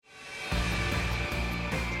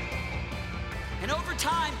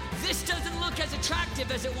time, this doesn't look as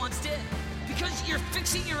attractive as it once did because you're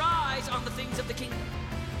fixing your eyes on the things of the kingdom.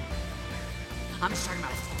 I'm just talking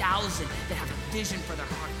about 1,000 that have a vision for their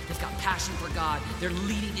heart. They've got passion for God. They're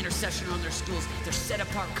leading intercession on their schools. They're set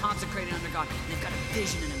apart, consecrated under God. And they've got a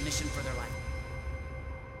vision and a mission for their life.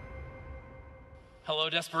 Hello,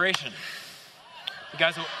 Desperation. You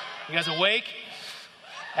guys awake?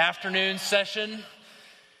 Afternoon session.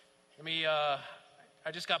 I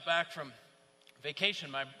just got back from vacation.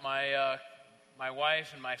 My wife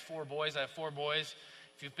and my 4 boys. I have 4 boys.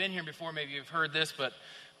 If you've been here before, maybe you've heard this, but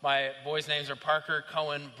my boys' names are Parker,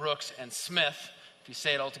 Cohen, Brooks, and Smith. If you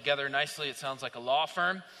say it all together nicely, it sounds like a law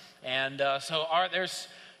firm. And there's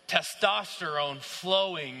testosterone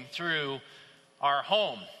flowing through our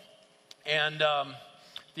home. And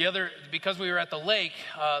because we were at the lake,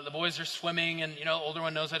 the boys are swimming, and the older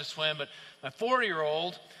one knows how to swim, but my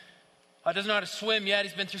 40-year-old doesn't know how to swim yet.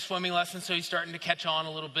 He's been through swimming lessons, so he's starting to catch on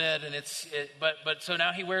a little bit. And so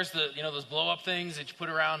now he wears those blow-up things that you put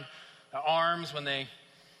around the arms when they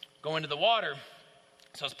go into the water.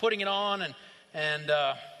 So I was putting it on, and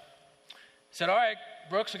said, "All right,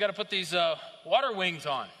 Brooks, we got to put these water wings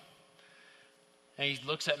on." And he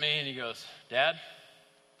looks at me and he goes, "Dad,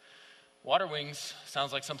 water wings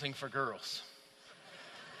sounds like something for girls."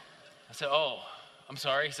 I said, "Oh, I'm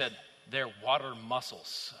sorry." He said, "They're water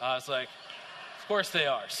muscles." I was like, "Of course they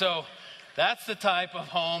are." So that's the type of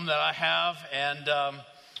home that I have, and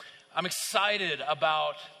I'm excited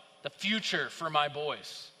about the future for my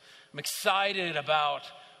boys. I'm excited about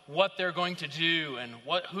what they're going to do and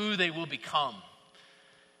who they will become.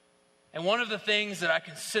 And one of the things that I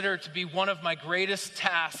consider to be one of my greatest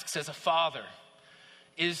tasks as a father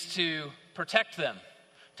is to protect them,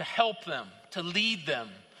 to help them, to lead them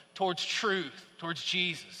towards truth, towards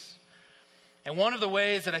Jesus. And one of the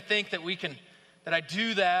ways that I think that I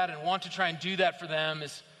do that and want to try and do that for them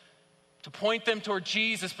is to point them toward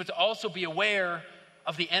Jesus, but to also be aware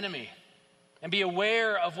of the enemy and be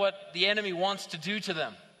aware of what the enemy wants to do to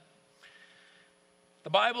them.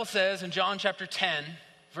 The Bible says in John chapter 10,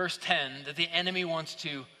 verse 10, that the enemy wants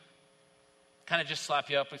to kind of just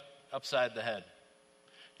slap you upside the head.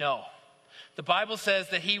 No. The Bible says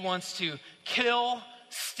that he wants to kill,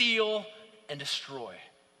 steal, and destroy.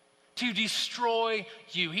 To destroy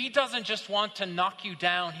you. He doesn't just want to knock you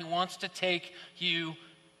down. He wants to take you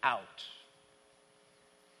out.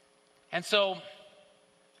 And so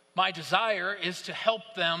my desire is to help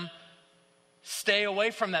them stay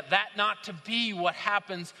away from that not to be what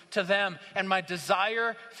happens to them. And my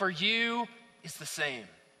desire for you is the same.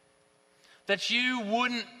 That you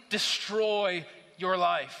wouldn't destroy your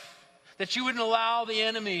life. That you wouldn't allow the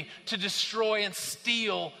enemy to destroy and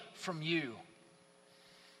steal from you.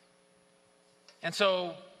 And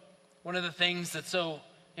so one of the things that's so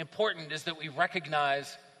important is that we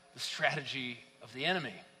recognize the strategy of the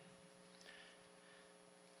enemy.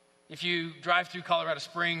 If you drive through Colorado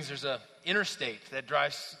Springs, there's an interstate that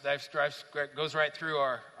goes right through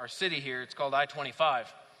our city here. It's called I-25.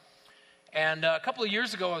 And a couple of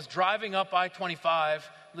years ago, I was driving up I-25,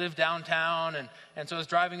 lived downtown, and so I was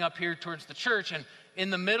driving up here towards the church. And in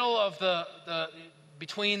the middle of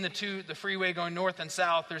between the freeway going north and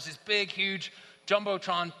south, there's these big, huge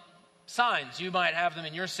Jumbotron signs. You might have them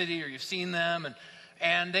in your city or you've seen them,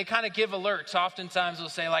 and they kind of give alerts. Oftentimes they'll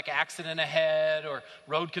say like accident ahead or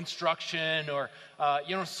road construction or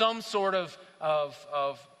some sort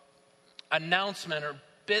of announcement or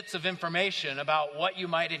bits of information about what you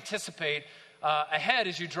might anticipate ahead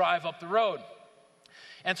as you drive up the road.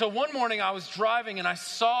 And so one morning I was driving and I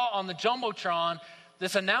saw on the Jumbotron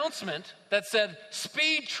this announcement that said,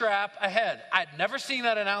 "Speed trap ahead." I'd never seen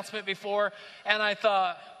that announcement before, and I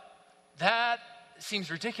thought, that seems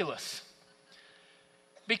ridiculous.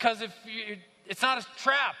 Because it's not a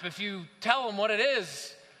trap if you tell them what it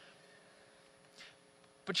is.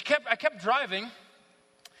 But I kept driving,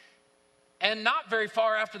 and not very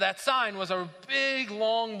far after that sign was a big,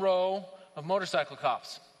 long row of motorcycle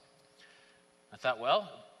cops. I thought, well,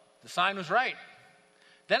 the sign was right.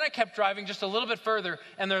 Then I kept driving just a little bit further,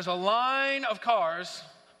 and there's a line of cars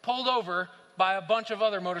pulled over by a bunch of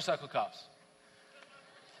other motorcycle cops.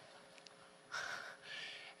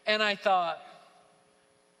 And I thought,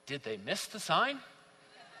 did they miss the sign?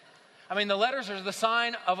 I mean, the letters are the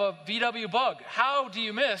sign of a VW Bug. How do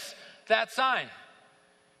you miss that sign?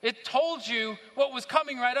 It told you what was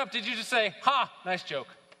coming right up. Did you just say, "Ha, nice joke"?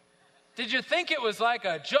 Did you think it was like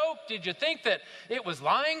a joke? Did you think that it was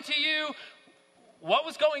lying to you? What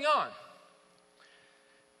was going on?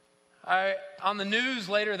 On the news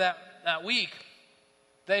later that week,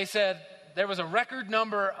 they said there was a record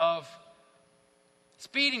number of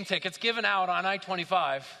speeding tickets given out on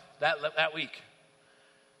I-25 that week.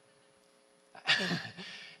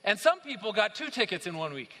 And some people got 2 tickets in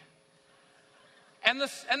 1 week. And the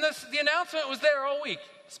announcement was there all week.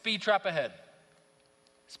 Speed trap ahead.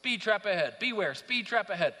 Speed trap ahead. Beware, speed trap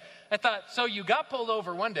ahead. I thought, so you got pulled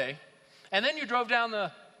over one day, and then you drove down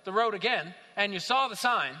the road again, and you saw the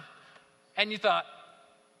sign, and you thought,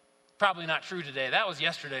 probably not true today. That was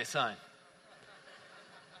yesterday's sign.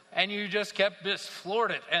 And you just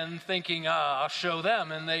floored it and thinking, I'll show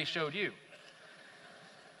them, and they showed you.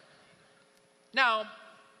 Now,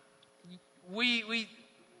 we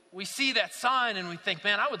see that sign and we think,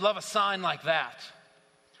 man, I would love a sign like that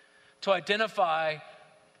to identify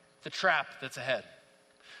the trap that's ahead.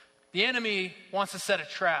 The enemy wants to set a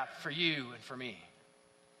trap for you and for me.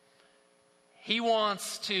 He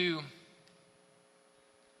wants to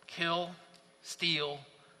kill, steal,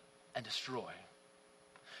 and destroy.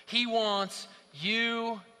 He wants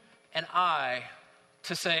you and I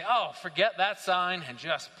to say, oh, forget that sign and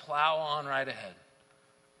just plow on right ahead.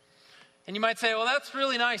 And you might say, well, that's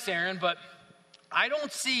really nice, Aaron, but I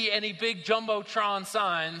don't see any big Jumbotron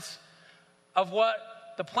signs of what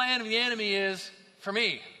the plan of the enemy is for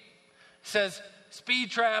me. It says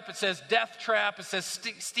speed trap, it says death trap, it says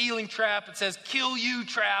stealing trap, it says kill you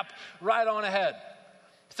trap right on ahead.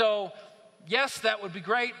 So, yes, that would be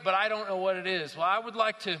great, but I don't know what it is. Well, I would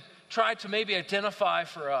like to try to maybe identify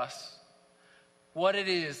for us what it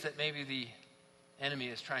is that maybe the enemy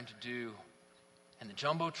is trying to do. And the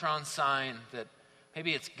Jumbotron sign that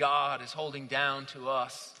maybe it's God is holding down to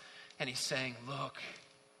us. And he's saying, look,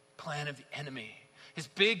 plan of the enemy. His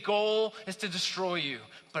big goal is to destroy you.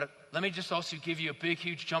 But let me just also give you a big,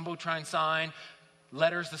 huge Jumbotron sign,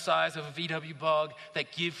 letters the size of a VW Bug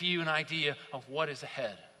that give you an idea of what is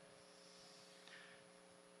ahead.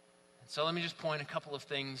 And so let me just point a couple of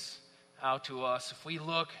things out to us. If we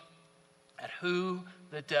look at who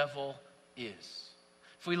the devil is,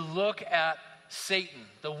 if we look at Satan,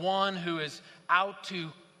 the one who is out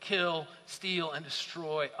to kill, steal, and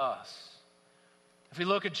destroy us. If we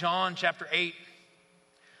look at John chapter 8,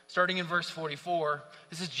 starting in verse 44,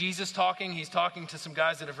 this is Jesus talking. He's talking to some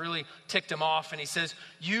guys that have really ticked him off. And he says,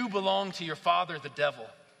 you belong to your father, the devil,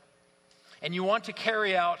 and you want to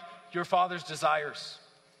carry out your father's desires.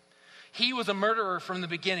 He was a murderer from the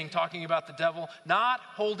beginning, talking about the devil, not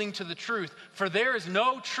holding to the truth, for there is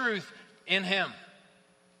no truth in him.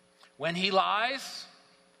 When he lies,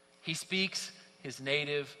 he speaks his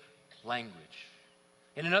native language.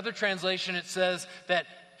 In another translation, it says that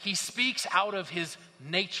he speaks out of his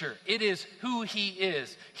nature. It is who he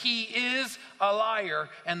is. He is a liar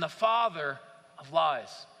and the father of lies.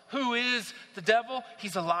 Who is the devil?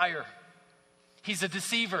 He's a liar. He's a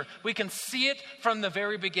deceiver. We can see it from the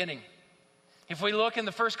very beginning. If we look in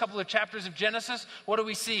the first couple of chapters of Genesis, what do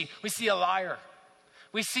we see? We see a liar.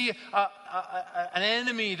 We see an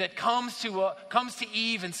enemy that comes to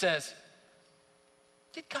Eve and says,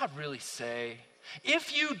 did God really say,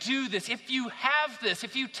 if you do this, if you have this,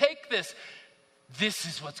 if you take this, this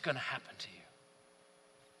is what's going to happen to you?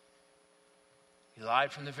 He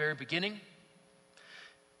lied from the very beginning. We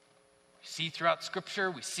see throughout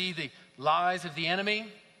Scripture, we see the lies of the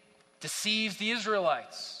enemy, deceives the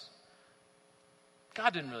Israelites.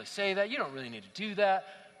 God didn't really say that. You don't really need to do that.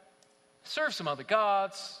 Serve some other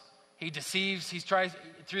gods. He deceives. He tries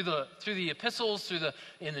through the epistles,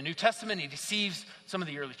 in the New Testament. He deceives some of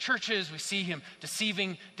the early churches. We see him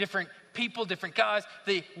deceiving different people, different guys.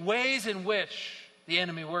 The ways in which the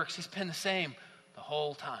enemy works, he's been the same the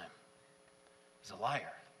whole time. He's a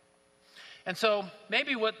liar. And so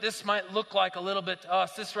maybe what this might look like a little bit to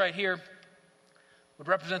us, this right here would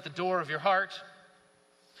represent the door of your heart.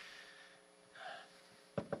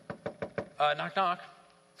 Knock, knock.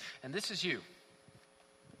 And this is you.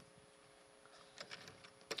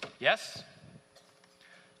 Yes?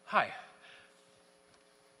 Hi.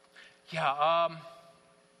 Yeah, I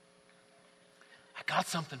got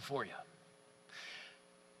something for you.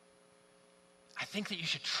 I think that you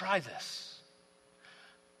should try this.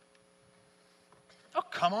 Oh,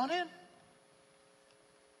 come on in.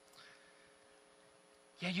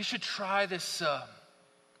 Yeah, you should try this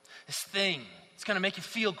thing. It's going to make you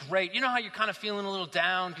feel great. You know how you're kind of feeling a little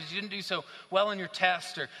down because you didn't do so well in your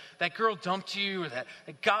test, or that girl dumped you, or that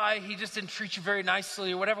guy, he just didn't treat you very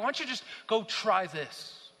nicely or whatever. Why don't you just go try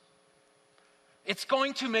this? It's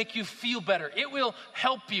going to make you feel better. It will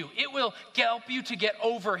help you. It will help you to get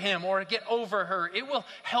over him or get over her. It will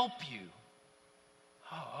help you.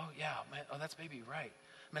 Oh yeah, man. Oh, that's maybe right.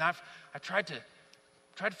 I mean, I tried to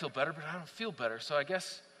feel better, but I don't feel better. So I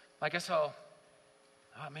guess I'll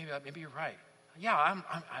maybe you're right. Yeah,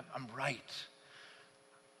 I'm right.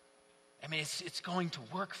 I mean, it's going to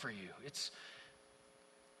work for you.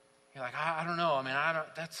 You're like, I don't know. I mean,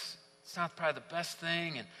 it's not probably the best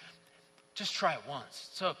thing. And just try it once.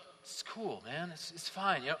 So it's cool, man. It's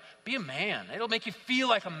fine. Be a man. It'll make you feel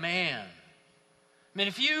like a man. I mean,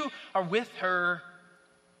 if you are with her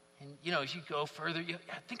and, as you go further,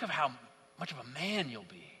 think of how much of a man you'll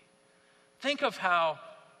be. Think of how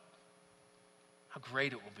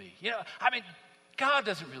great it will be. I mean, God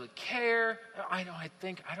doesn't really care. I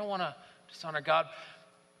don't want to dishonor God.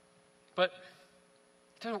 But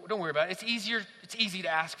don't worry about it. It's easy to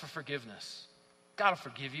ask for forgiveness. God will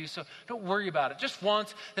forgive you, so don't worry about it. Just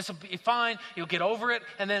once, this will be fine. You'll get over it,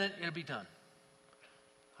 and then it'll be done.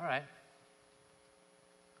 All right.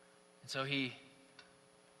 And so he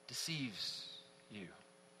deceives you.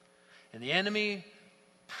 And the enemy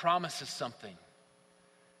promises something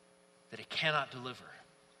that he cannot deliver.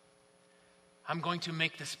 I'm going to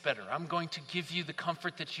make this better. I'm going to give you the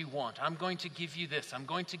comfort that you want. I'm going to give you this. I'm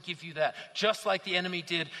going to give you that. Just like the enemy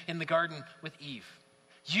did in the garden with Eve.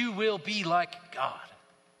 You will be like God.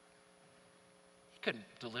 He couldn't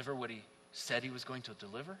deliver what he said he was going to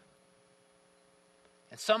deliver.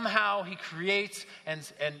 And somehow he creates and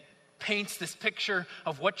paints this picture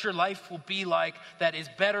of what your life will be like that is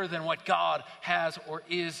better than what God has or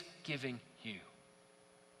is giving you.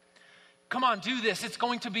 Come on, do this. It's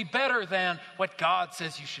going to be better than what God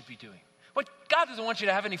says you should be doing. What God doesn't want you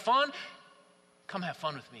to have any fun. Come have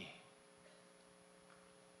fun with me.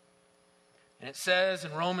 And it says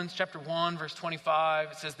in Romans chapter 1, verse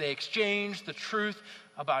 25, it says they exchanged the truth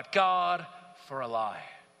about God for a lie.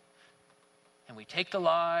 And we take the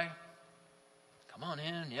lie. Come on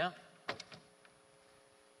in, yeah.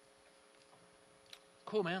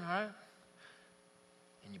 Cool, man, all right?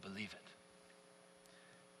 And you believe it.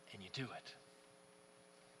 And you do it.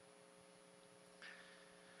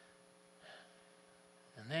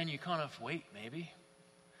 And then you kind of wait, maybe.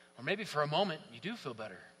 Or maybe for a moment, you do feel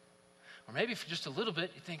better. Or maybe for just a little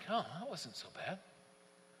bit, you think, oh, that wasn't so bad.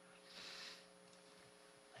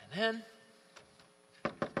 And then,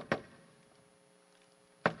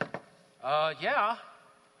 yeah.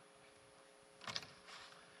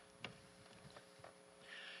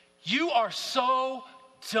 You are so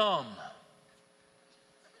dumb.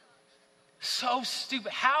 So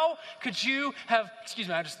stupid. How could you have, excuse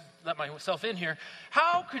me, I just let myself in here.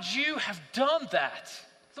 How could you have done that?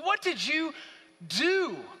 What did you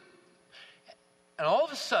do? And all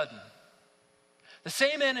of a sudden, the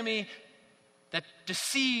same enemy that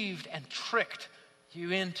deceived and tricked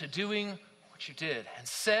you into doing what you did and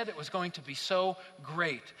said it was going to be so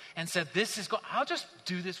great and said, I'll just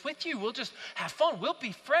do this with you. We'll just have fun. We'll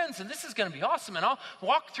be friends and this is going to be awesome. And I'll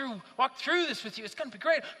walk through this with you. It's going to be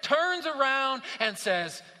great. Turns around and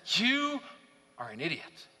says, you are an idiot.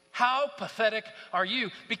 How pathetic are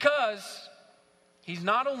you? Because he's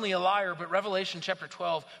not only a liar, but Revelation chapter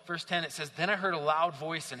 12, verse 10, it says, then I heard a loud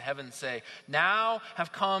voice in heaven say, now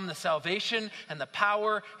have come the salvation and the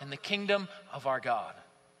power and the kingdom of our God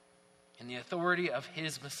and the authority of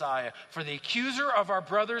his Messiah. For the accuser of our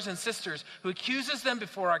brothers and sisters who accuses them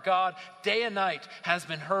before our God day and night has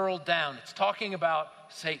been hurled down. It's talking about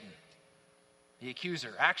Satan, the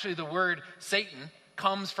accuser. Actually, the word Satan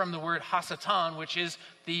comes from the word hasatan, which is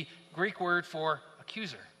the Greek word for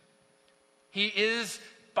accuser. He is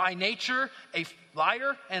by nature a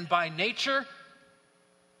liar and by nature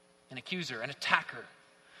an accuser, an attacker.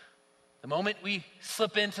 The moment we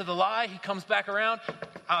slip into the lie, he comes back around.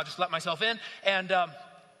 I'll just let myself in and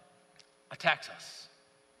attacks us.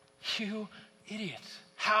 You idiot.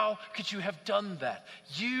 How could you have done that?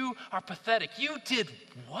 You are pathetic. You did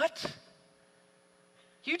what?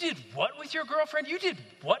 You did what with your girlfriend? You did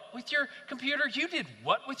what with your computer? You did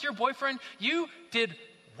what with your boyfriend? You did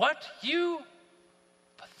what? You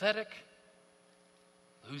pathetic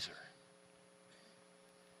loser.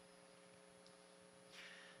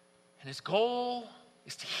 And his goal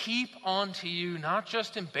is to heap onto you not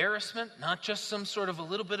just embarrassment, not just some sort of a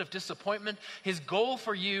little bit of disappointment. His goal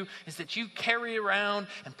for you is that you carry around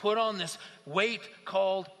and put on this weight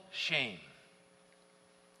called shame.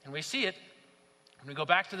 And we see it when we go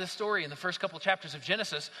back to this story in the first couple of chapters of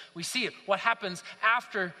Genesis. We see it. What happens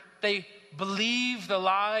after they believe the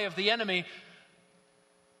lie of the enemy?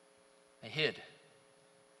 They hid.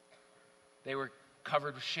 They were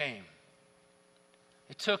covered with shame.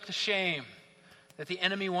 They took the shame that the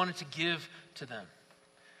enemy wanted to give to them.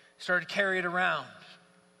 Started to carry it around.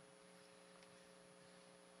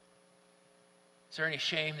 Is there any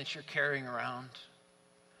shame that you're carrying around?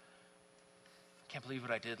 I can't believe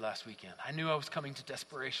what I did last weekend. I knew I was coming to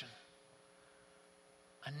desperation.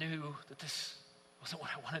 I knew that this wasn't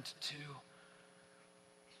what I wanted to do.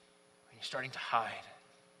 And You're starting to hide.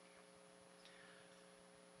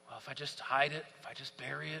 Well, if I just hide it, if I just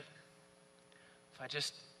bury it, if I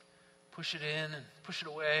just push it in and push it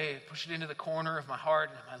away, and push it into the corner of my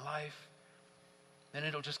heart and my life, then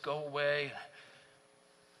it'll just go away.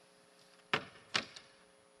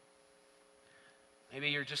 Maybe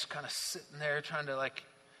you're just kind of sitting there trying to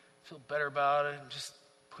feel better about it and just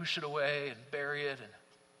push it away and bury it.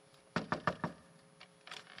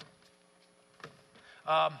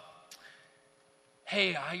 And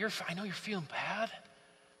hey, I know you're feeling bad,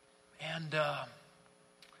 and I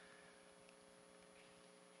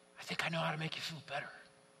think I know how to make you feel better.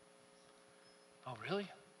 Oh, really?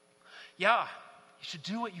 Yeah, you should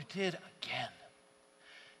do what you did again.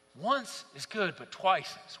 Once is good, but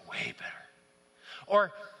twice is way better.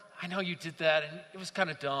 Or, I know you did that and it was kind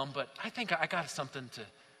of dumb, but I think I got something to,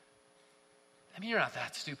 you're not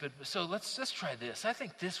that stupid, so let's try this. I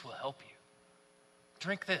think this will help you.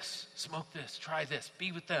 Drink this, smoke this, try this,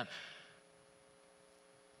 be with them.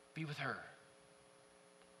 Be with her.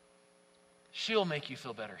 She'll make you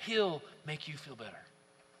feel better. He'll make you feel better.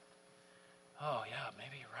 Oh yeah,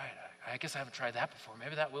 maybe you're right. I guess I haven't tried that before.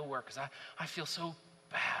 Maybe that will work, because I feel so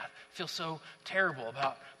bad, feel so terrible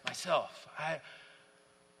about myself.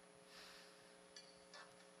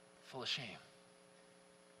 Full of shame.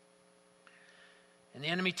 And the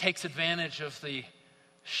enemy takes advantage of the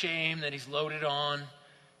shame that he's loaded on,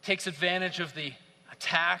 takes advantage of the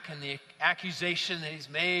attack and the accusation that he's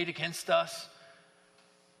made against us.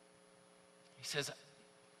 He says,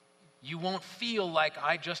 you won't feel like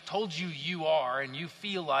I just told you you are, and you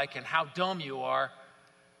feel like, and how dumb you are,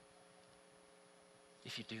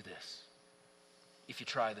 if you do this, if you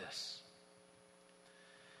try this.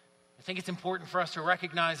 I think it's important for us to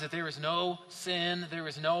recognize that there is no sin, there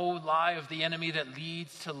is no lie of the enemy that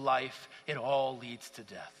leads to life. It all leads to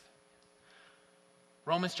death.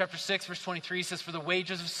 Romans chapter 6, verse 23 says, for the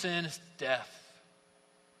wages of sin is death.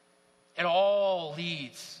 It all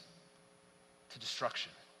leads to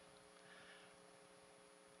destruction.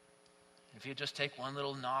 If you just take one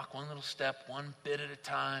little knock, one little step, one bit at a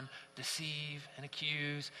time, deceive and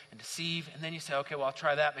accuse and deceive, and then you say, okay, well, I'll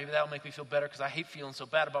try that. Maybe that'll make me feel better, because I hate feeling so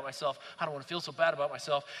bad about myself. I don't want to feel so bad about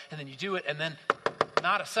myself. And then you do it, and then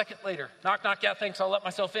not a second later, knock, knock, yeah, thanks, I'll let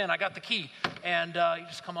myself in. I got the key. And you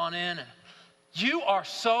just come on in, and you are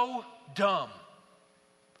so dumb.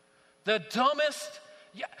 The dumbest,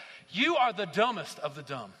 you are the dumbest of the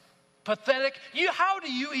dumb. Pathetic. How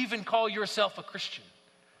do you even call yourself a Christian?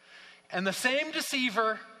 And the same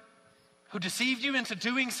deceiver who deceived you into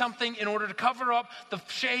doing something in order to cover up the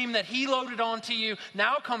shame that he loaded onto you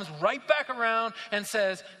now comes right back around and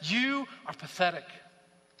says, you are pathetic.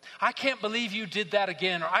 I can't believe you did that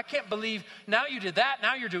again. Or I can't believe now you did that.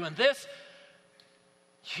 Now you're doing this.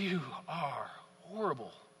 You are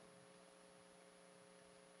horrible.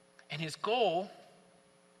 And his goal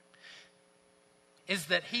is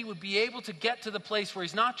that he would be able to get to the place where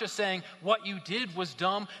he's not just saying what you did was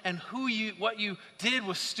dumb and what you did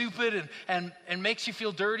was stupid and makes you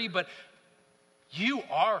feel dirty, but you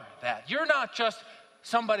are that. You're not just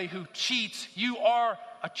somebody who cheats, you are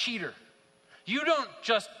a cheater. You don't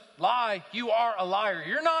just lie, you are a liar.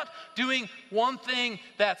 You're not doing one thing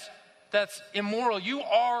that's immoral, you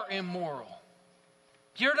are immoral.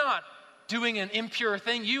 You're not doing an impure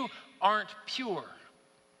thing, you aren't pure.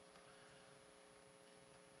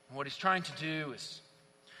 And what he's trying to do is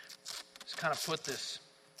kind of put this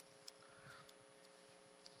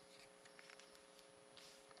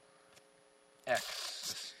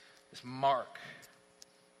X, this mark.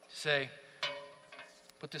 Say,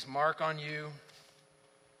 put this mark on you.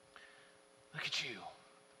 Look at you.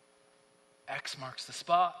 X marks the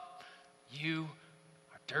spot. You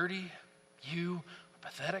are dirty. You are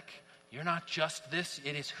pathetic. You're not just this.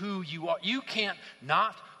 It is who you are. You can't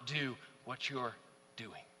not do what you're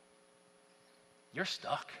doing. You're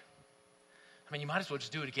stuck. I mean, you might as well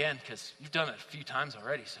just do it again, because you've done it a few times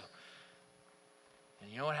already. So,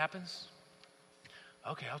 and you know what happens?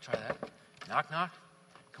 Okay, I'll try that. Knock, knock.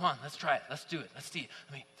 Come on, let's try it. Let's do it. Let's see.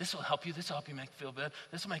 I mean, this will help you. This will help you make you feel good.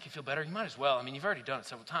 This will make you feel better. You might as well. I mean, you've already done it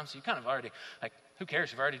several times, so you kind of already, who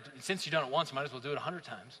cares? Since you've done it once, you might as well do it 100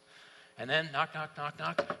 times. And then knock, knock, knock,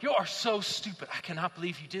 knock. You are so stupid. I cannot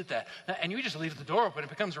believe you did that. And you just leave the door open. It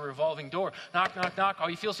becomes a revolving door. Knock, knock, knock. Oh,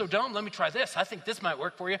 you feel so dumb? Let me try this. I think this might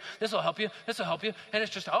work for you. This will help you. This will help you. And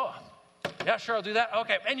it's just, oh, yeah, sure, I'll do that.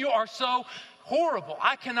 Okay. And you are so horrible.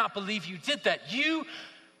 I cannot believe you did that.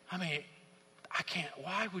 I can't.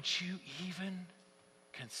 Why would you even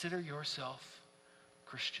consider yourself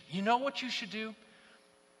Christian? You know what you should do?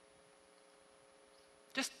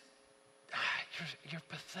 Just, you're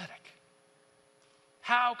pathetic.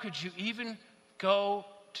 how could you even go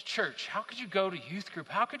to church? How could you go to youth group?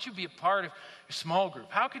 How could you be a part of your small group?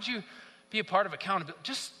 How could you be a part of accountability?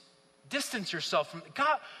 Just distance yourself from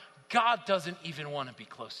God. God doesn't even want to be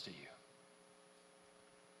close to you.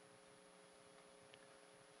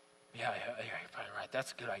 Yeah, you're probably right.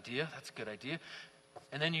 That's a good idea. That's a good idea.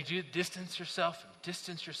 And then you do distance yourself.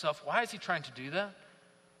 Why is he trying to do that?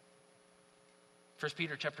 1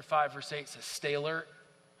 Peter chapter 5, verse 8 says, stay alert.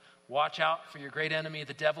 Watch out for your great enemy,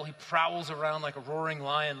 the devil. He prowls around like a roaring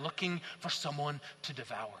lion looking for someone to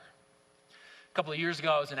devour. A couple of years ago,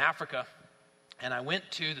 I was in Africa, and I went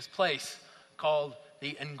to this place called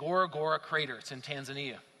the Ngorongoro Crater. It's in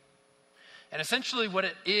Tanzania. And essentially what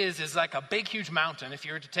it is like a big, huge mountain. If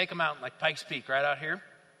you were to take a mountain like Pikes Peak right out here,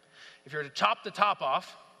 if you were to chop the top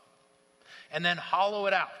off and then hollow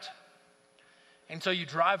it out. And so you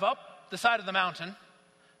drive up the side of the mountain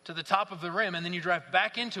to the top of the rim, and then you drive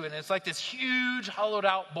back into it, and it's like this huge hollowed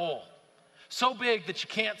out bowl. So big that you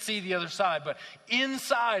can't see the other side, but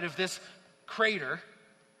inside of this crater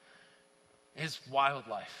is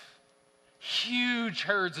wildlife. Huge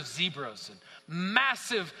herds of zebras and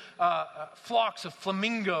massive flocks of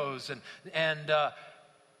flamingos and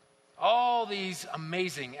all these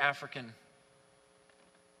amazing African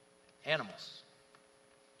animals.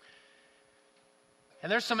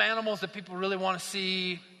 And there's some animals that people really want to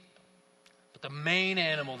see, but the main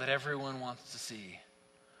animal that everyone wants to see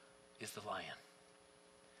is the lion.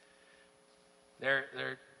 They're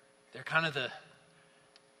kind of the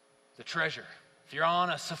treasure. If you're on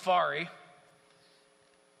a safari,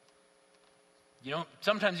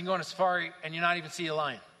 sometimes you can go on a safari and you not even see a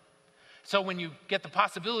lion. So when you get the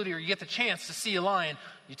possibility or you get the chance to see a lion,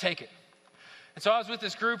 you take it. And so I was with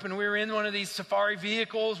this group, and we were in one of these safari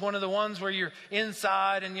vehicles, one of the ones where you're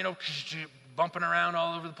inside and, bumping around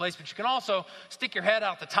all over the place. But you can also stick your head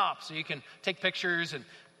out the top so you can take pictures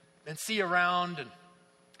and see around.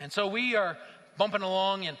 And so we are bumping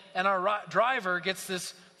along, and our driver gets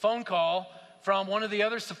this phone call from one of the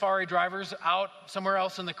other safari drivers out somewhere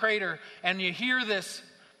else in the crater. And you hear this,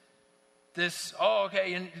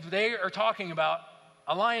 and they are talking about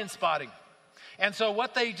a lion spotting. And so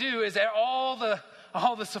what they do is all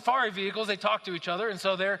the safari vehicles, they talk to each other. And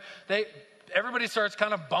so everybody starts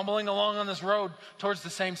kind of bumbling along on this road towards the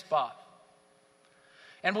same spot.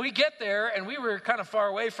 And we get there, and we were kind of far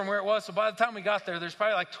away from where it was. So by the time we got there, there's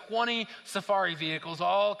probably like 20 safari vehicles,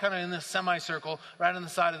 all kind of in this semicircle right on the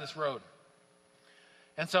side of this road.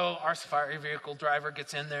 And so our safari vehicle driver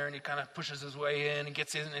gets in there, and he kind of pushes his way in and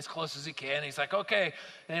gets in as close as he can. He's like, okay.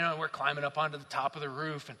 And, we're climbing up onto the top of the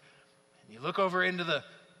roof, and you look over into the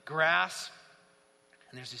grass,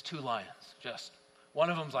 and there's these two lions. Just one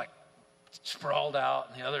of them's like sprawled out,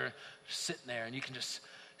 and the other just sitting there, and you can just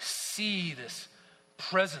see this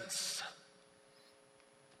presence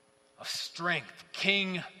of strength,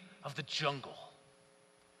 king of the jungle.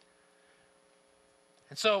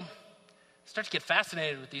 And so I start to get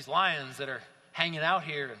fascinated with these lions that are hanging out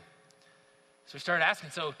here. And so we started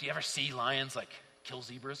asking, so do you ever see lions like kill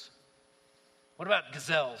zebras? What about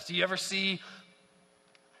gazelles? Do you ever see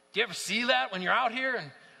that when you're out here? And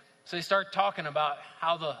so they start talking about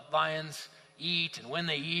how the lions eat and when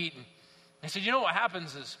they eat. And they said, what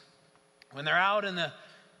happens is when they're out in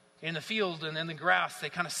the field and in the grass, they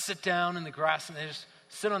kind of sit down in the grass and they just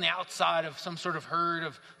sit on the outside of some sort of herd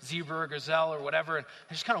of zebra or gazelle or whatever, and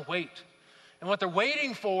they just kind of wait. And what they're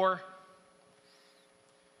waiting for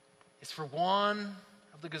is for one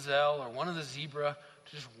of the gazelle or one of the zebra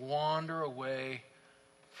to just wander away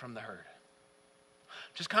from the herd.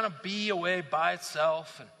 Just kind of be away by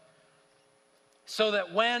itself, and so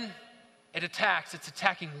that when it attacks, it's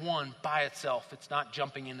attacking one by itself. It's not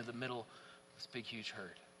jumping into the middle of this big, huge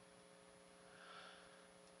herd.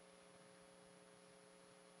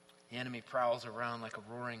 The enemy prowls around like a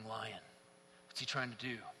roaring lion. What's he trying to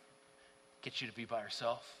do? Get you to be by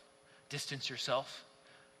yourself, distance yourself,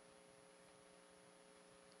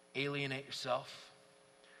 alienate yourself.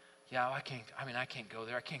 Yeah, I can't go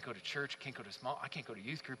there. I can't go to church. I can't go to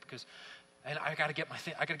youth group because I got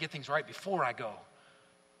to get things right before I go.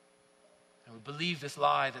 And we believe this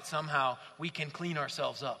lie that somehow we can clean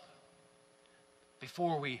ourselves up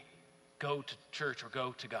before we go to church or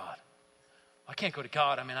go to God. I can't go to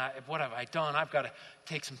God. What have I done? I've got to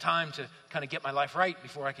take some time to kind of get my life right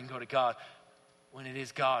before I can go to God. When it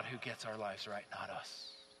is God who gets our lives right, not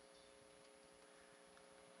us.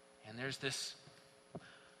 And there's this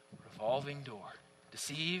revolving door.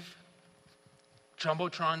 Deceive,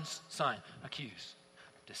 Jumbotron sign, accuse.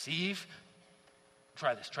 Deceive,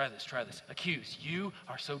 try this. Accuse, you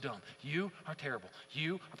are so dumb. You are terrible.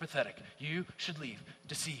 You are pathetic. You should leave.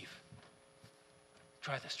 Deceive.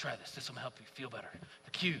 Try this. This will help you feel better.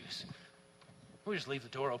 Accuse. We just leave the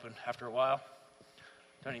door open after a while.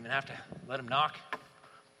 Don't even have to let him knock.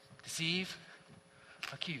 Deceive,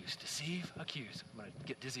 accuse. Deceive, accuse. I'm going to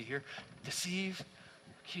get dizzy here. Deceive,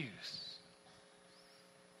 accuse.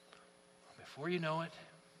 Before you know it,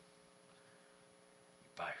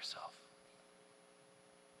 you're by yourself.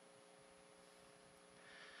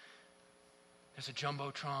 There's a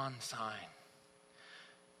Jumbotron sign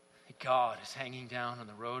that God is hanging down on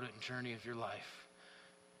the road and journey of your life.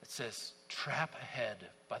 It says, trap ahead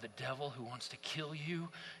by the devil who wants to kill you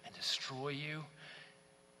and destroy you.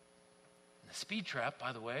 And the speed trap,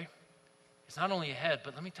 by the way, is not only ahead,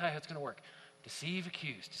 but let me tell you how it's going to work. Deceive,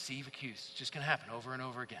 accuse, deceive, accuse. It's just going to happen over and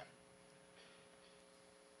over again.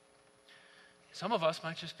 Some of us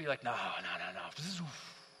might just be like, no.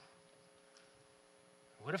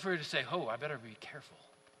 What if we were to say, I better be careful?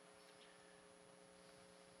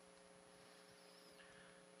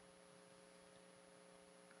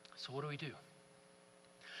 So what do we do?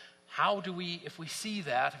 How do we, if we see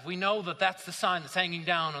that, if we know that that's the sign that's hanging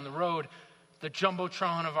down on the road, the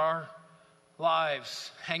Jumbotron of our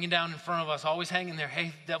lives, hanging down in front of us, always hanging there,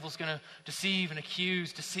 hey, the devil's going to deceive and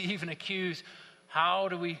accuse. How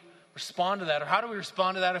do we respond to that? Or how do we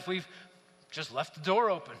respond to that if we've just left the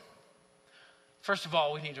door open? First of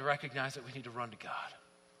all, we need to recognize that we need to run to God.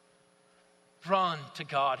 Run to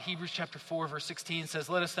God. Hebrews chapter 4, verse 16 says,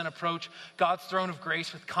 let us then approach God's throne of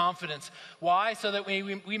grace with confidence. Why? So that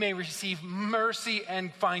we may receive mercy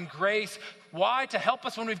and find grace. Why? To help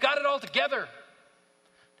us when we've got it all together.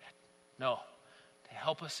 No, to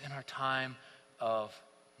help us in our time of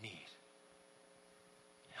need.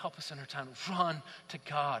 Help us in our time. Run to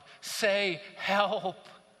God. Say, help.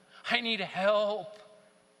 I need help.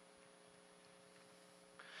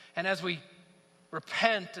 And as we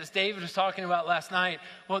repent, as David was talking about last night,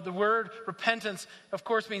 well, the word repentance, of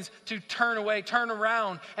course, means to turn away, turn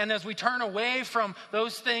around. And as we turn away from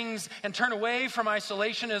those things and turn away from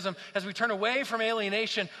isolationism, as we turn away from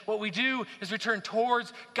alienation, what we do is we turn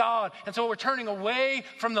towards God. And so we're turning away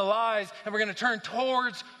from the lies and we're going to turn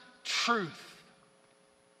towards truth.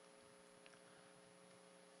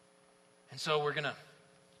 And so we're going to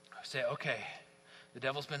say, okay, the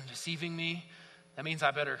devil's been deceiving me. That means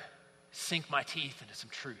I better sink my teeth into some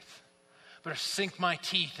truth. Better sink my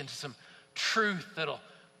teeth into some truth that'll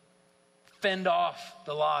fend off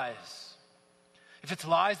the lies. If it's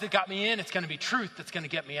lies that got me in, it's going to be truth that's going to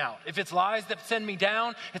get me out. If it's lies that send me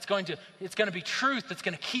down, it's going to be truth that's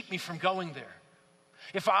going to keep me from going there.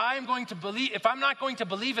 If I'm not going to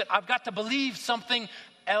believe it, I've got to believe something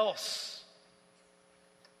else.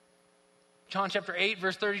 John chapter 8,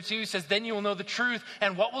 verse 32 says, then you will know the truth.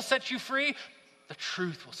 And what will set you free? The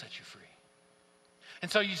truth will set you free.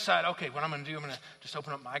 And so you decide, okay, what I'm going to do, I'm going to just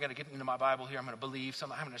open up, I got to get into my Bible here. I'm going to believe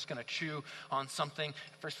something. I'm just going to chew on something.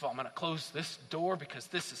 First of all, I'm going to close this door because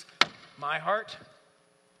this is my heart.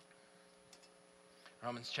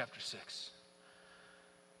 Romans chapter 6,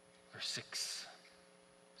 verse 6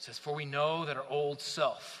 says, for we know that our old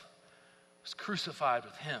self was crucified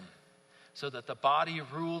with him so that the body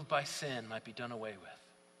ruled by sin might be done away with.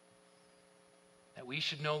 That we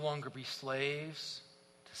should no longer be slaves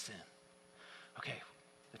to sin. Okay,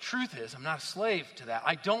 the truth is, I'm not a slave to that.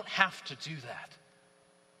 I don't have to do that.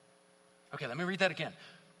 Okay, let me read that again.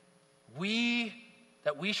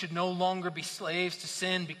 That we should no longer be slaves to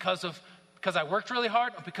sin because I worked really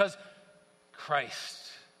hard, or because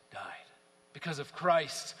Christ died. Because of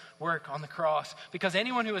Christ's work on the cross. Because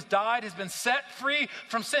anyone who has died has been set free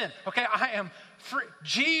from sin. Okay, I am free.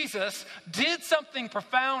 Jesus did something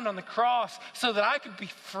profound on the cross so that I could be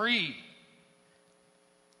free.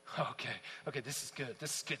 Okay, this is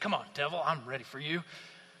good. Come on, devil, I'm ready for you.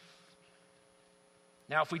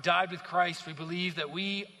 Now, if we died with Christ, we believe that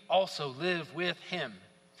we also live with him.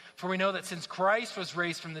 For we know that since Christ was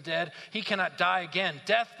raised from the dead, he cannot die again.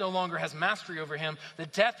 Death no longer has mastery over him. The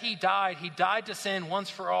death he died to sin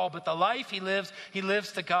once for all. But the life he lives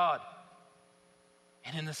to God.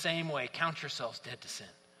 And in the same way, count yourselves dead to sin.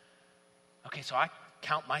 Okay, so I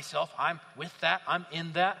count myself. I'm with that. I'm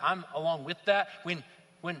in that. I'm along with that. When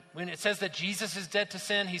it says that Jesus is dead to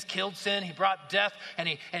sin, he's killed sin, he brought death, and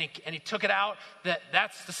he took it out,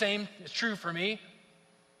 that's the same is true for me.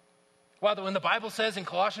 Well, when the Bible says in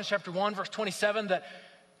Colossians chapter 1, verse 27, that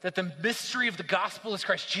the mystery of the gospel is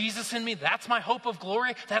Christ Jesus in me, that's my hope of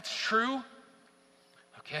glory, that's true.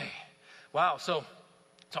 Okay, wow, so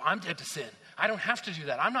I'm dead to sin. I don't have to do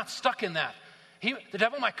that. I'm not stuck in that. The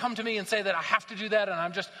devil might come to me and say that I have to do that, and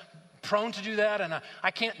I'm just prone to do that, and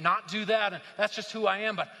I can't not do that, and that's just who I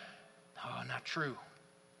am, but not true.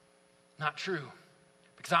 Not true.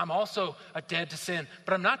 because I'm also dead to sin.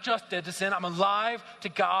 But I'm not just dead to sin, I'm alive to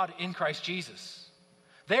God in Christ Jesus.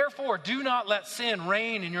 Therefore, do not let sin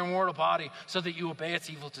reign in your mortal body so that you obey its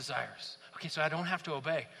evil desires. Okay, so I don't have to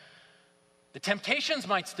obey. The temptations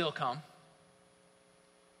might still come.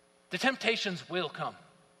 The temptations will come.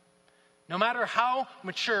 No matter how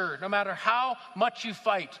mature, no matter how much you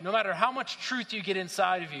fight, no matter how much truth you get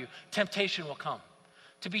inside of you, temptation will come.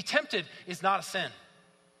 To be tempted is not a sin.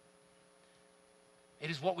 It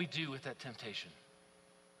is what we do with that temptation.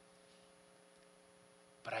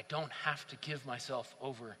 But I don't have to give myself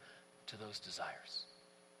over to those desires.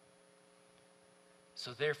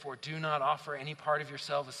 So therefore, do not offer any part of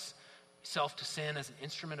yourself to sin as an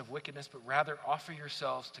instrument of wickedness, but rather offer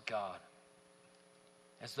yourselves to God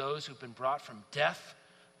as those who've been brought from death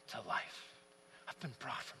to life. I've been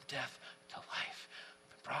brought from death to life. I've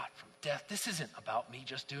been brought from death. This isn't about me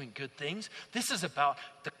just doing good things. This is about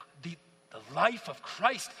the life of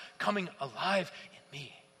Christ coming alive in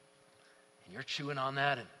me. And you're chewing on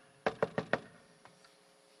that and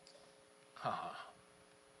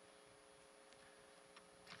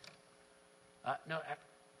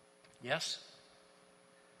yes?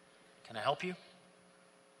 Can I help you?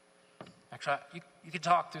 Actually, you can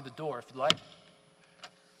talk through the door if you'd like.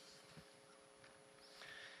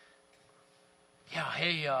 Yeah,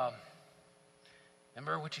 hey,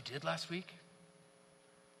 remember what you did last week?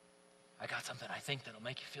 I got something I think that'll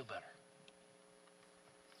make you feel better.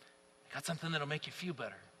 I got something that'll make you feel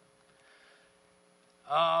better.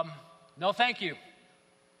 No, thank you.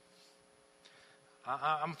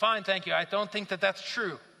 I'm fine, thank you. I don't think that's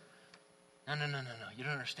true. No. You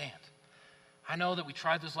don't understand. I know that we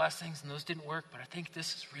tried those last things and those didn't work, but I think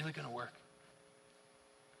this is really going to work.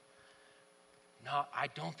 No, I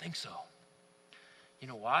don't think so. You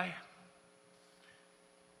know why?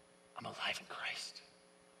 I'm alive in Christ.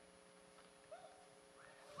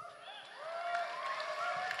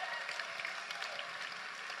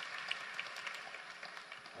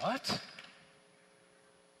 What?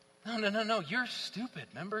 No. You're stupid,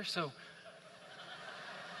 remember? So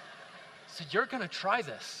you're going to try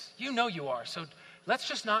this. You know you are. So let's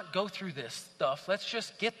just not go through this stuff. Let's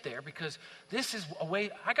just get there, because this is a way.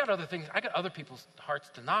 I got other things. I got other people's hearts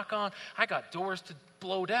to knock on. I got doors to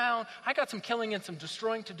blow down. I got some killing and some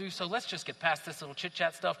destroying to do. So let's just get past this little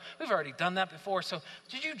chit-chat stuff. We've already done that before. So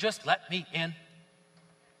did you just let me in?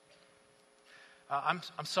 I'm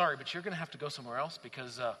sorry, but you're going to have to go somewhere else,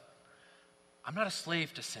 because I'm not a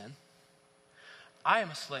slave to sin. I am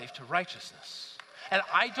a slave to righteousness. And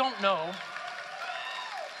I don't know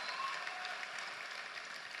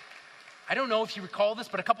if you recall this,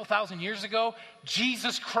 but a couple thousand years ago,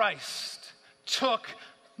 Jesus Christ took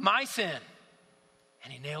my sin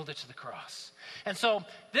and he nailed it to the cross. And so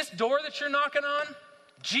this door that you're knocking on,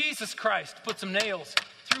 Jesus Christ put some nails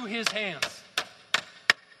through his hands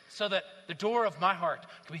so that the door of my heart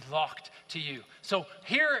can be locked to you. So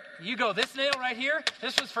here you go. This nail right here,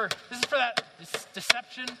 this is for that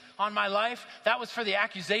deception on my life. That was for the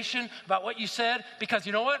accusation about what you said, because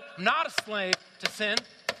you know what? I'm not a slave to sin.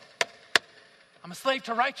 I'm a slave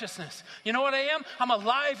to righteousness. You know what I am? I'm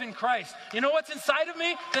alive in Christ. You know what's inside of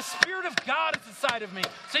me? The Spirit of God is inside of me.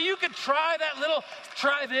 So you could try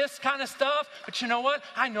this kind of stuff, but you know what?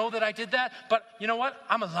 I know that I did that, but you know what?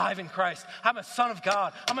 I'm alive in Christ. I'm a son of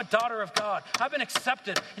God. I'm a daughter of God. I've been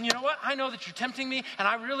accepted. And you know what? I know that you're tempting me, and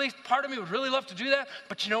part of me would really love to do that,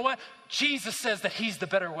 but you know what? Jesus says that he's the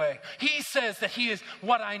better way. He says that he is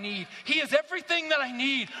what I need. He is everything that I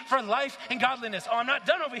need for life and godliness. Oh, I'm not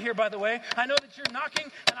done over here, by the way. I know that you're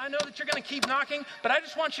knocking, and I know that you're going to keep knocking, but I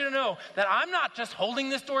just want you to know that I'm not just holding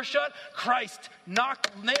this door shut. Christ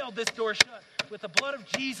nailed this door shut with the blood of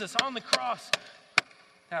Jesus on the cross.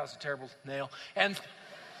 That was a terrible nail. And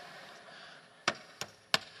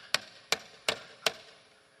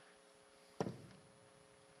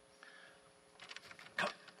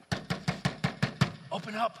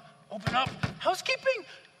Open up. Housekeeping.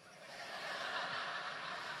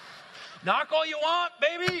 Knock all you want,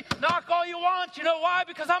 baby. Knock all you want. You know why?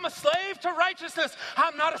 Because I'm a slave to righteousness.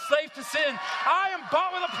 I'm not a slave to sin. I am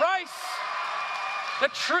bought with a price. The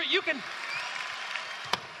truth,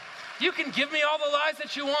 you can give me all the lies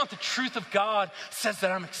that you want. The truth of God says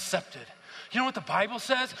that I'm accepted. You know what the Bible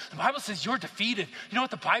says? The Bible says you're defeated. You know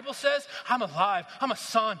what the Bible says? I'm alive. I'm a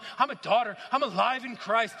son. I'm a daughter. I'm alive in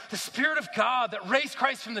Christ. The Spirit of God that raised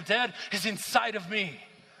Christ from the dead is inside of me.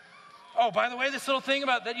 Oh, by the way, this little thing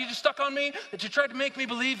about that you just stuck on me, that you tried to make me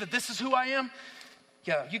believe that this is who I am.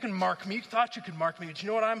 Yeah, you can mark me. You thought you could mark me, but you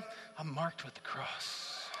know what I'm marked with the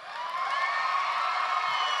cross.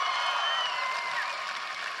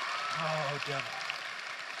 Oh, devil.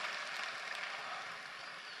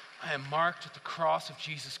 I am marked with the cross of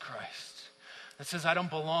Jesus Christ that says I don't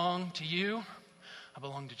belong to you, I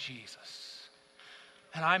belong to Jesus.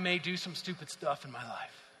 And I may do some stupid stuff in my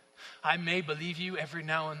life. I may believe you every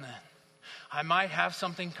now and then. I might have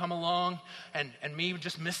something come along and me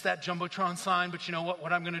just miss that Jumbotron sign, but you know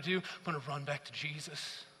what I'm going to do? I'm going to run back to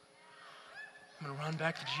Jesus. I'm going to run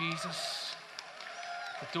back to Jesus.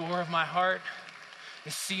 The door of my heart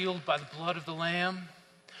is sealed by the blood of the Lamb.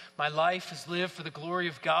 My life is lived for the glory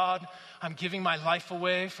of God. I'm giving my life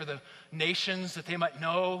away for the nations that they might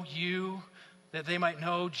know you, that they might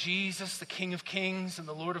know Jesus, the King of Kings and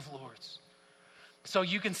the Lord of Lords. So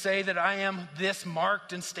you can say that I am this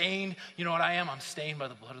marked and stained. You know what I am? I'm stained by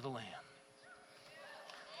the blood of the Lamb.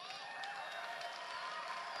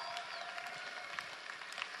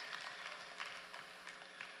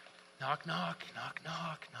 Knock, knock, knock,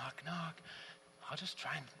 knock, knock, knock. I'll just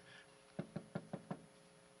try and...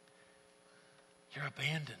 You're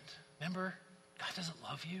abandoned. Remember, God doesn't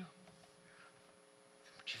love you.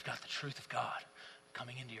 But you've got the truth of God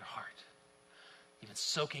coming into your heart. You've been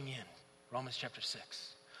soaking in Romans chapter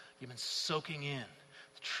 6. You've been soaking in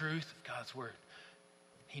the truth of God's word.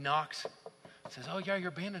 He knocks, says, oh yeah, you're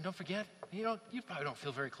abandoned, don't forget. You probably don't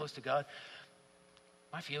feel very close to God.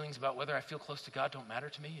 My feelings about whether I feel close to God don't matter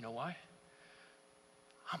to me. You know why?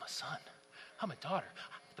 I'm a son. I'm a daughter.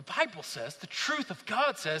 The Bible says, the truth of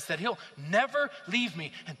God says that he'll never leave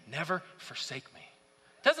me and never forsake me.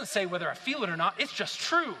 It doesn't say whether I feel it or not. It's just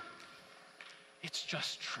true. It's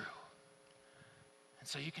just true. And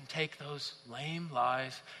so you can take those lame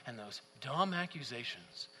lies and those dumb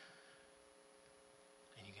accusations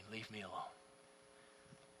and you can leave me alone.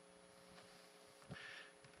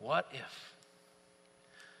 What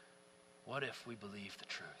if we believe the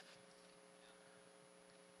truth?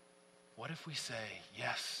 What if we say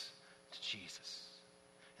yes to Jesus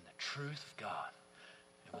and the truth of God?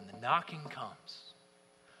 And when the knocking comes,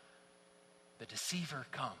 the deceiver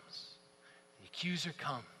comes, the accuser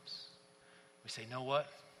comes, we say, know what?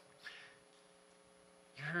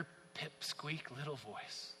 Your pipsqueak little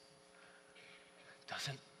voice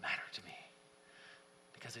doesn't matter to me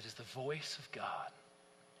because it is the voice of God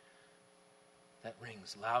that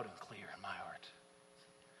rings loud and clear in my heart.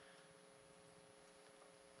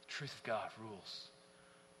 The truth of God rules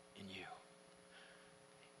in you.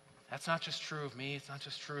 That's not just true of me. It's not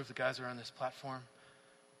just true of the guys who are on this platform.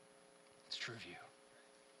 It's true of you.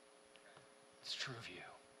 It's true of you.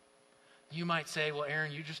 You might say, well,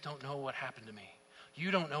 Aaron, you just don't know what happened to me.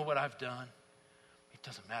 You don't know what I've done. It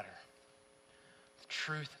doesn't matter. The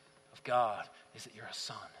truth of God is that you're a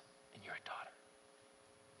son and you're a daughter.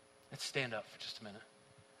 Let's stand up for just a minute.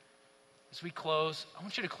 As we close, I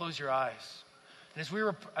want you to close your eyes. And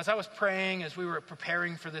as I was praying, as we were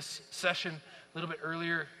preparing for this session a little bit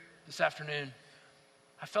earlier this afternoon,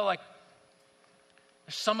 I felt like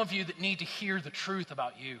there's some of you that need to hear the truth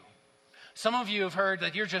about you. Some of you have heard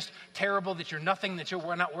that you're just terrible, that you're nothing, that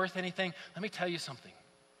you're not worth anything. Let me tell you something.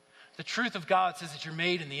 The truth of God says that you're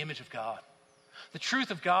made in the image of God. The truth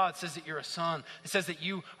of God says that you're a son. It says that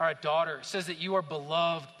you are a daughter. It says that you are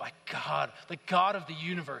beloved by God, the God of the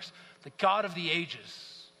universe, the God of the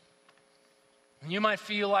ages. And you might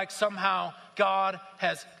feel like somehow God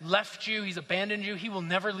has left you, he's abandoned you. He will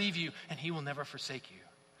never leave you, and he will never forsake you.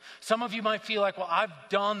 Some of you might feel like, well, I've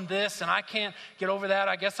done this, and I can't get over that.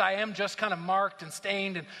 I guess I am just kind of marked and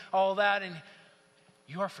stained and all that. And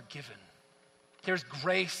you are forgiven. There's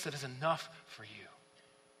grace that is enough for you.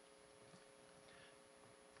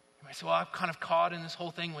 You might say, well, I'm kind of caught in this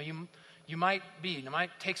whole thing. Well, you might be. It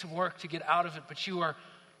might take some work to get out of it, but you're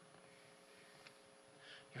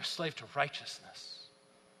a slave to righteousness.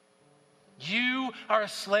 You are a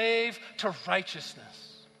slave to righteousness.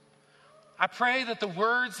 I pray that the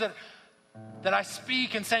words that I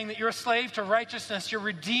speak in saying that you're a slave to righteousness, you're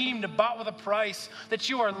redeemed and bought with a price, that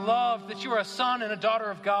you are loved, that you are a son and a daughter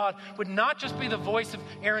of God, would not just be the voice of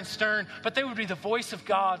Aaron Stern, but they would be the voice of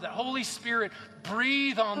God, that Holy Spirit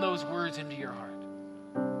breathe on those words into your heart.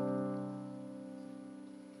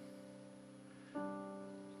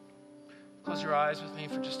 Close your eyes with me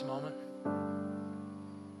for just a moment.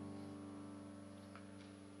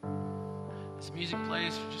 As music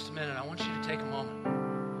plays for just a minute, I want you to take a moment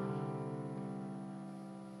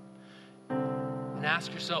and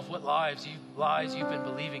ask yourself what lies you've been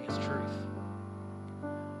believing as truth.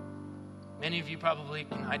 Many of you probably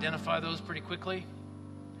can identify those pretty quickly.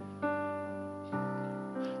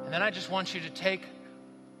 And then I just want you to take,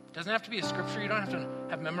 it doesn't have to be a scripture, you don't have to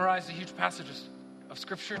have memorized a huge passage of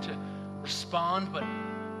scripture to respond, but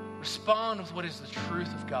respond with what is the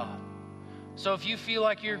truth of God. So if you feel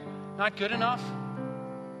like you're not good enough,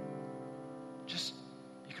 you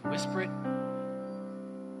can whisper it.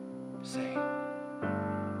 Say,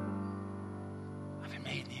 I've been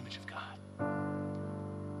made in the image of God.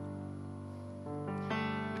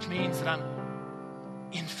 Which means that I'm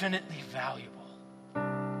infinitely valuable.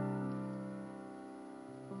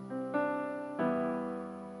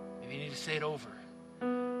 Maybe you need to say it over.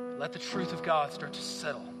 Let the truth of God start to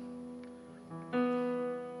settle.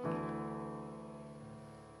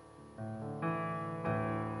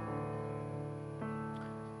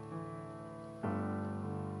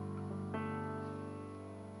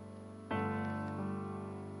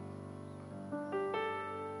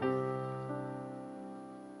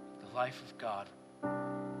 The life of God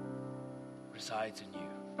resides in you.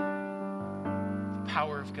 The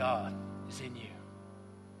power of God is in you.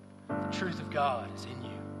 The truth of God is in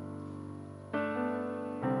you.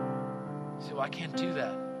 So I can't do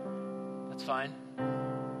that. That's fine.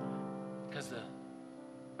 Because the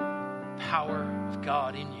power of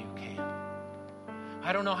God in you can.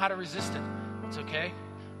 I don't know how to resist it. It's okay.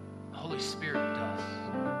 The Holy Spirit does.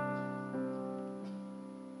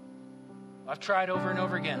 I've tried over and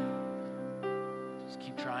over again. Just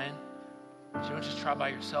keep trying. But you don't just try by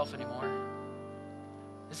yourself anymore.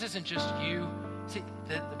 This isn't just you. See,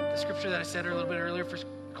 the scripture that I said a little bit earlier, for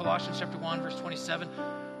Colossians chapter 1, verse 27,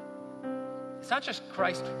 it's not just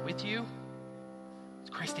Christ with you, it's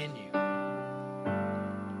Christ in you.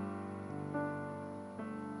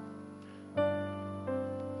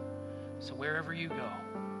 So wherever you go,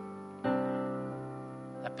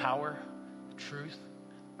 that power, the truth,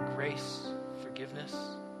 grace, forgiveness,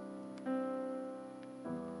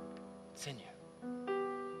 it's in you.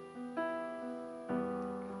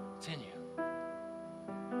 It's in you.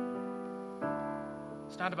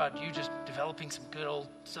 It's not about you just developing some good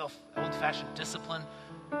old-fashioned discipline.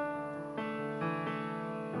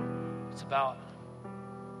 It's about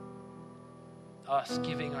us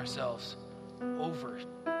giving ourselves over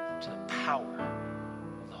to the power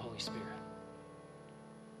of the Holy Spirit.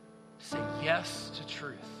 Say yes to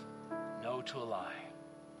truth, no to a lie.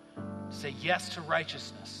 Say yes to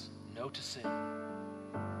righteousness, no to sin.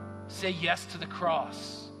 Say yes to the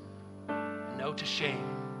cross, no to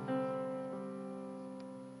shame.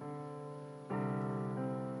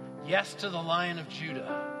 Yes to the Lion of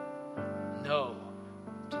Judah, no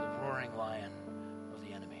to the roaring lion of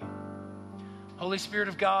the enemy. Holy Spirit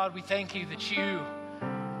of God, we thank you that you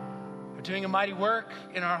are doing a mighty work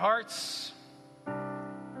in our hearts.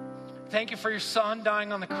 Thank you for your Son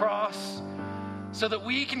dying on the cross so that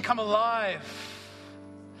we can come alive,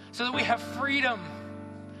 so that we have freedom,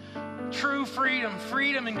 true freedom,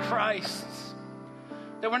 freedom in Christ,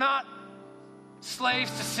 that we're not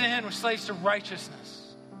slaves to sin, we're slaves to righteousness.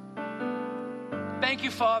 Thank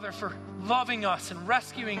you, Father, for loving us and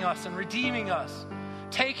rescuing us and redeeming us,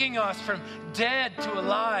 taking us from dead to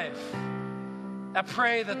alive. I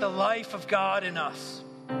pray that the life of God in us,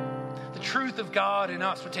 the truth of God in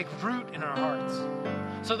us would take root in our hearts,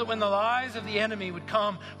 so that when the lies of the enemy would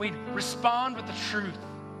come, we'd respond with the truth.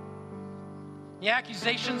 The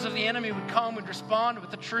accusations of the enemy would come, we'd respond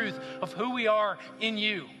with the truth of who we are in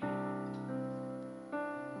you.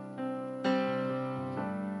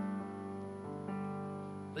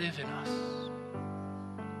 Live in us.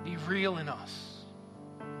 Be real in us.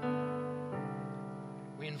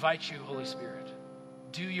 We invite you, Holy Spirit.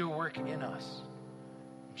 Do your work in us.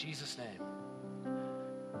 In Jesus' name.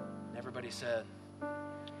 And everybody said,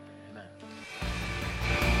 amen.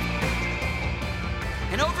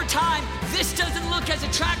 And over time, this doesn't look as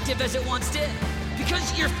attractive as it once did,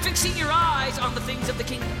 because you're fixing your eyes on the things of the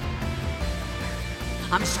kingdom.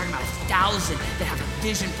 I'm just talking about 1,000 that have a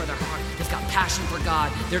vision for their heart. They've got passion for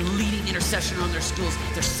God. They're leading intercession on their schools.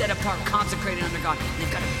 They're set apart, consecrated under God. And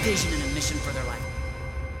they've got a vision and a mission for their life.